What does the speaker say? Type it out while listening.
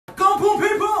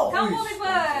kampung people.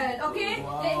 Okay,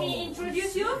 let me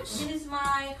introduce you. This is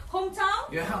my hometown,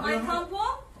 my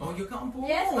kampung. Oh, your kampung.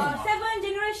 Yes, 7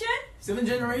 generation. 7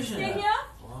 generation. Stay here.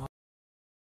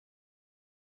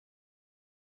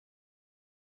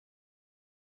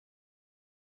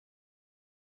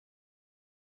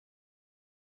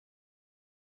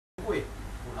 Kuih.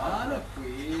 Ada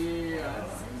kuih.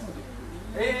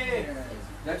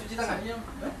 Dah cuci tangan?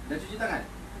 Dah cuci tangan?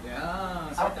 Ya.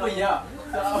 Apa ya?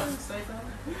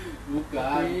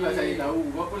 Bukan saya tahu.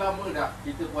 Berapa lama dah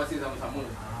kita puasa sama-sama?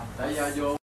 Saya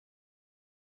ajar.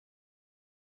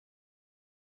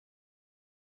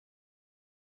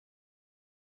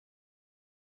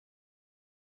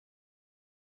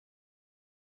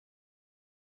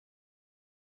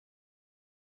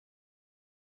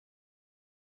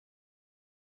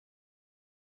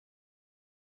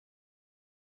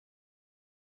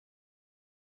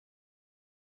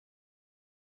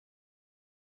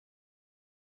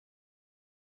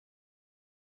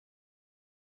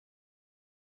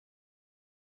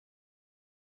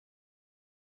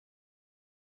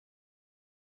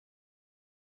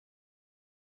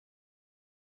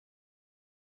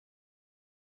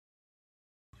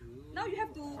 Now you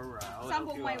have to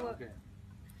sambung my work.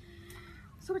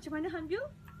 So macam mana HanByul?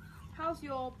 How's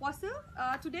your puasa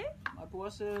today? My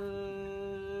puasa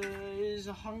is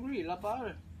hungry,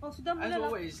 lapar. Oh, sudah As mula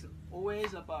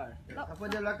always lapar. Apa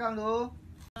dia belakang tu?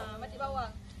 Macik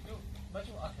bawang.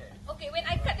 Okay, when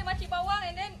I cut the macik bawang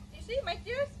and then you see my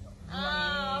tears.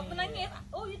 Aku nangis.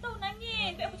 Oh, you tahu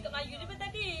nangis. Tapi aku cakap Melayu daripada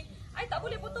tadi. I tak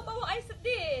boleh potong bawang, I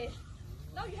sedih.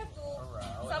 Now you have to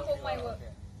sambung my work.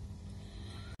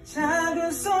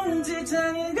 Second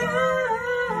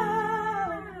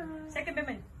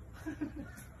payment.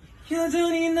 The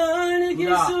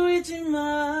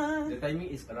timing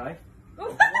is arrived.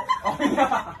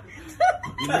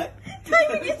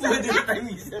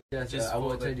 Just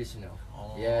our traditional.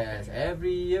 Yes,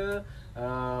 every year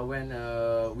when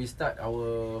we start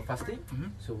our fasting,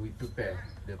 so we prepare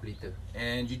the pelita.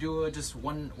 And you do just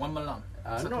one malam?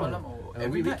 Satu No, malam or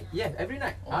every night? week. Yes, every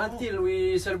night Oh. until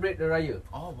we celebrate the Raya.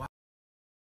 Oh, wow.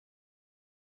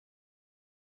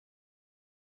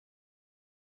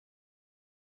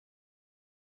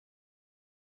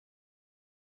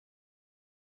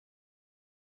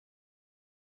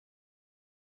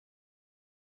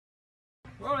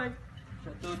 Rolling.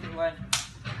 1, 2, 3, 1.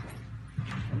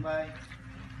 Standby.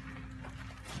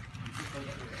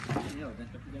 Ya, dan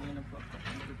tapi jangan nampak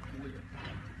kuih.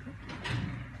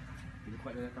 Bila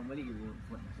kuat dah datang balik, kita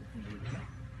buat masuk sini dulu.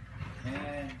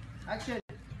 And action.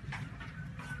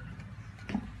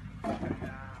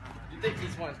 You take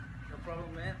this one. No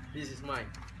problem, man. This is mine.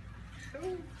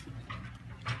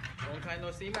 Long time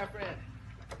no see, my friend.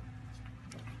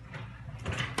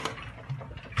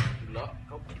 Lock.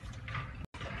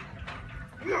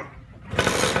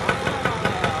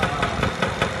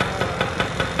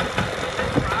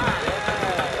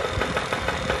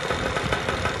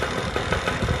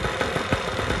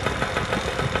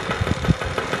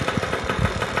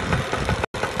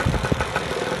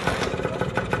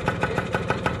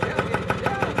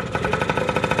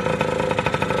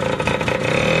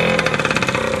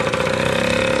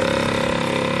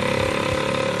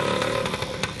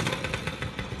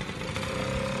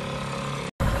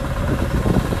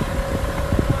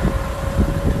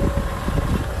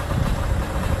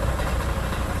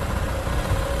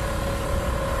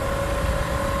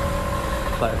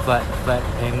 Fad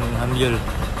and HanByul.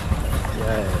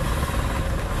 Yeah.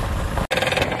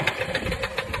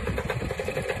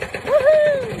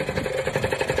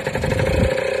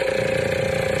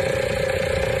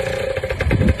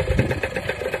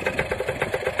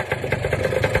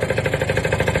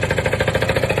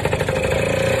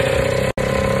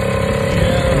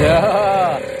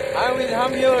 I'm with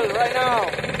HanByul right now.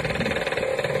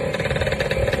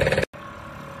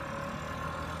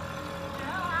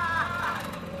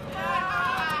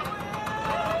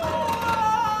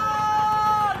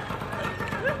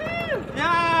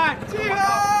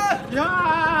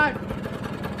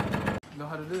 Know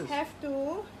how to do this? Have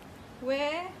to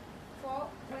wear for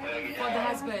the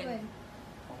husband.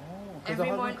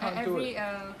 Everyone, for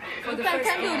the first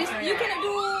can do this. You cannot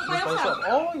do by yourself.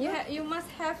 Oh, yeah. You must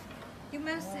have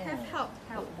help.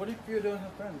 What if you don't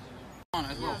have friends? On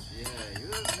as well. Yeah, you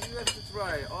have to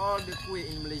try all the kuih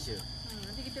in Malaysia.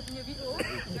 Nanti kita punya video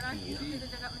sekarang kita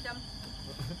cakap macam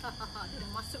dia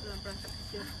masuk dalam perangkat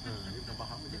kita. Dia tak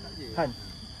faham je tak je. Han.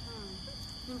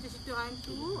 Ni macam cerita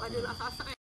hantu, ada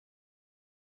asak-asak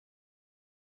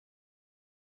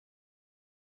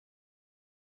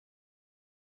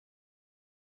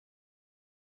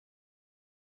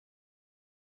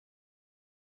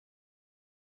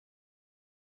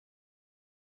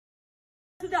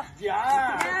Sudah. Ya.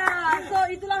 So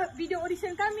itulah video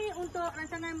audition kami untuk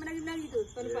rancangan menari-menari tu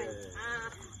tahun depan.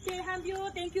 Okay, HanByul,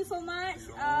 thank you so much.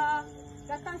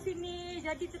 Datang sini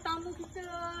jadi tetamu kita.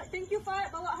 Thank you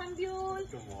Fad bawa HanByul.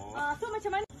 So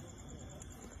macam mana?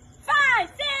 5,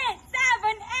 6,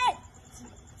 7,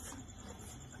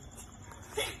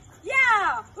 8.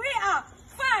 Yeah, we are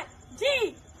Fad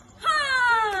Jihan.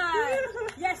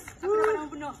 Yes, aku dapat nama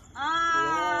penuh.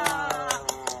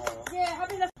 Yeah,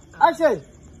 habislah. Action.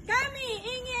 Kami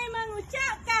ingin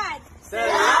mengucapkan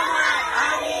Selamat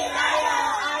Hari Raya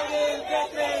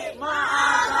Aidilfitri.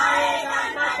 Maaf lahir dan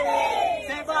batin.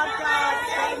 Sebarkan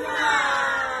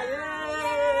senyuman.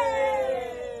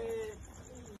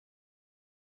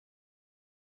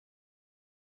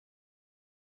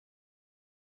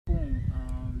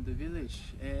 The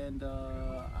village, and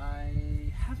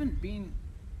I haven't been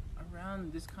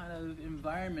around this kind of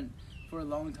environment for a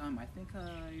long time. I think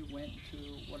I went to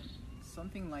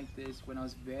something like this when I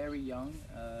was very young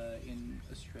in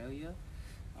Australia.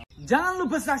 Jangan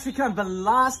lupa saksikan the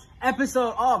last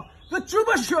episode of The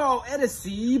Cuba Show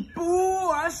edisi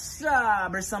puasa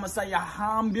bersama saya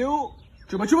HanByul.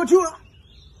 Cuba.